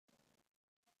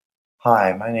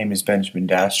Hi, my name is Benjamin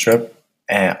Dastrup,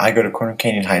 and I go to Corner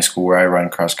Canyon High School where I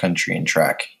run cross country and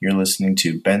track. You're listening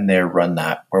to Been There, Run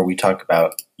That, where we talk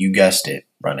about, you guessed it,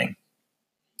 running.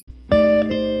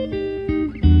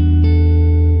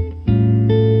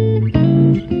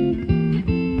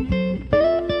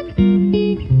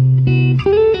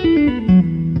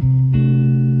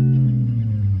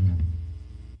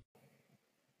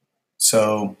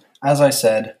 So, as I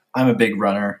said, I'm a big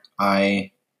runner.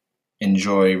 I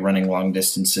enjoy running long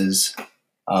distances.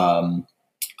 Um,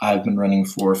 I've been running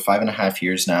for 5.5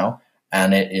 years now,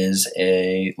 and it is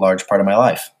a large part of my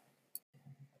life.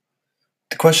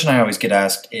 The question I always get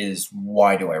asked is,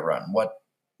 why do I run?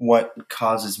 What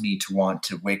causes me to want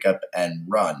to wake up and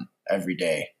run every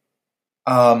day?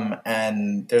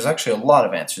 And there's actually a lot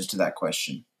of answers to that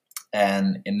question.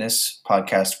 And in this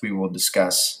podcast, we will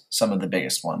discuss some of the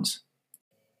biggest ones.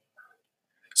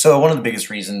 So, one of the biggest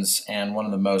reasons, and one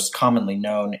of the most commonly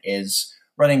known, is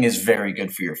running is very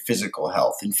good for your physical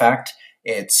health. In fact,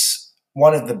 it's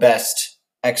one of the best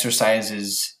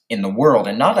exercises in the world,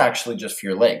 and not actually just for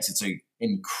your legs. It's an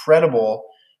incredible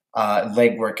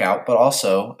leg workout, but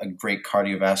also a great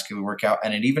cardiovascular workout,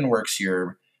 and it even works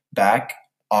your back,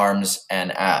 arms,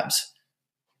 and abs.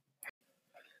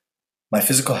 My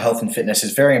physical health and fitness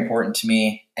is very important to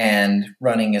me, and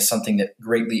running is something that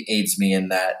greatly aids me in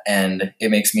that, and it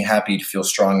makes me happy to feel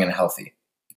strong and healthy.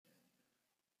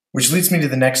 Which leads me to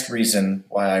the next reason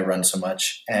why I run so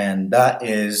much, and that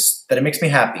is that it makes me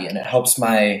happy and it helps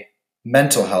my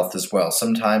mental health as well.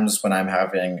 Sometimes when I'm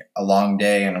having a long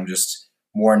day and I'm just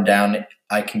worn down,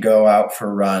 I can go out for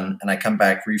a run and I come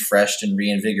back refreshed and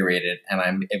reinvigorated, and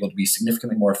I'm able to be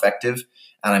significantly more effective,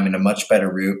 and I'm in a much better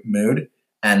mood,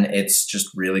 and it's just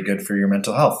really good for your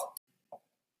mental health.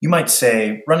 You might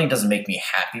say, running doesn't make me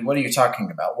happy. What are you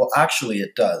talking about? Well, actually,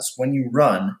 it does. When you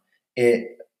run,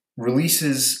 it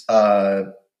releases a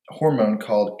hormone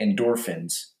called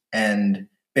endorphins. And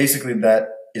basically, that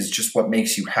is just what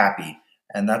makes you happy.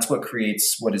 And that's what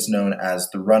creates what is known as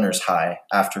the runner's high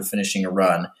after finishing a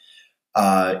run,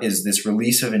 is this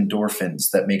release of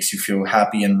endorphins that makes you feel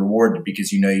happy and rewarded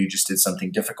because you know you just did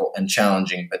something difficult and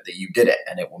challenging, but that you did it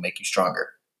and it will make you stronger.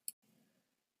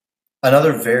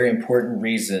 Another very important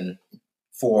reason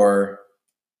for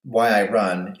why I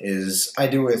run is I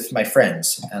do it with my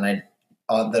friends and I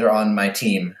that are on my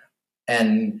team.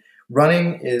 And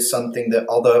running is something that,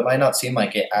 although it might not seem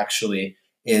like it, actually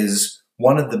is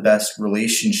one of the best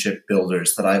relationship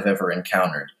builders that I've ever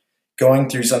encountered. Going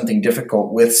through something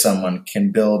difficult with someone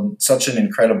can build such an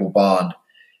incredible bond,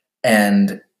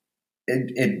 and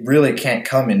it really can't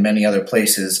come in many other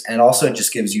places. And also, it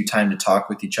just gives you time to talk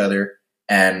with each other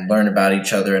and learn about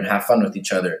each other and have fun with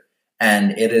each other.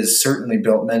 And it has certainly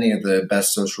built many of the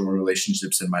best social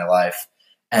relationships in my life.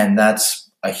 And that's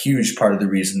a huge part of the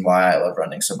reason why I love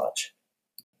running so much.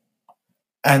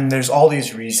 And there's all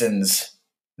these reasons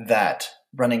that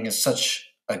running is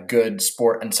such a good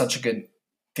sport and such a good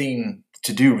thing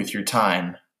to do with your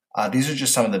time. These are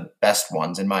just some of the best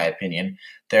ones, in my opinion.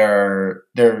 There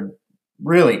are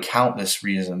really countless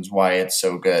reasons why it's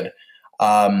so good.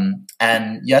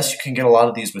 And yes, you can get a lot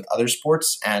of these with other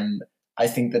sports, and I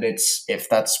think that if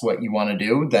that's what you want to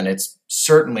do, then it's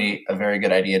certainly a very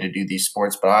good idea to do these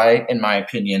sports. But in my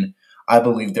opinion, I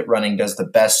believe that running does the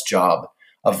best job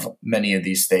of many of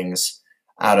these things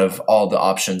out of all the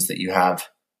options that you have.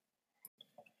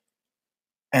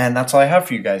 And that's all I have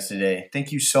for you guys today.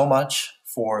 Thank you so much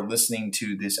for listening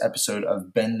to this episode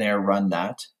of Been There, Run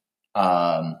That.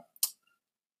 I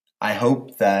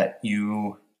hope that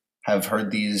you have heard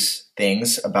these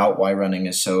things about why running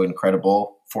is so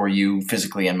incredible for you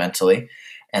physically and mentally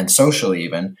and socially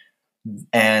even,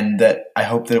 and that I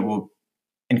hope that it will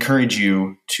encourage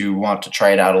you to want to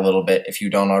try it out a little bit if you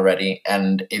don't already,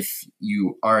 and if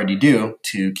you already do,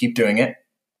 to keep doing it,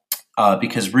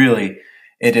 because really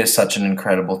it is such an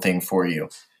incredible thing for you.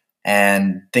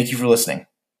 And thank you for listening.